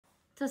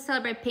To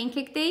celebrate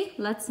Pancake Day,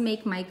 let's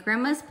make my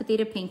grandma's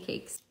potato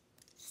pancakes.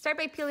 Start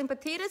by peeling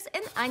potatoes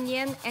and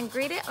onion and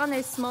grate it on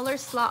a smaller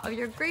slot of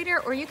your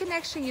grater, or you can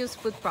actually use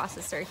food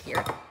processor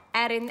here.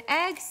 Add an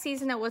egg,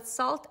 season it with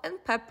salt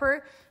and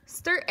pepper,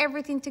 stir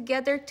everything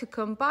together to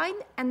combine,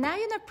 and now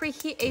you're gonna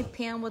preheat a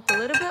pan with a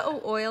little bit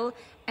of oil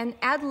and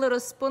add little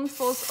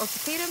spoonfuls of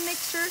potato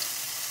mixture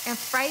and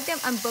fry them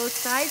on both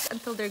sides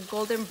until they're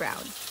golden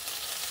brown.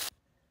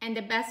 And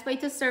the best way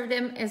to serve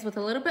them is with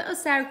a little bit of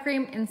sour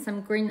cream and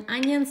some green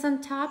onions on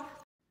top.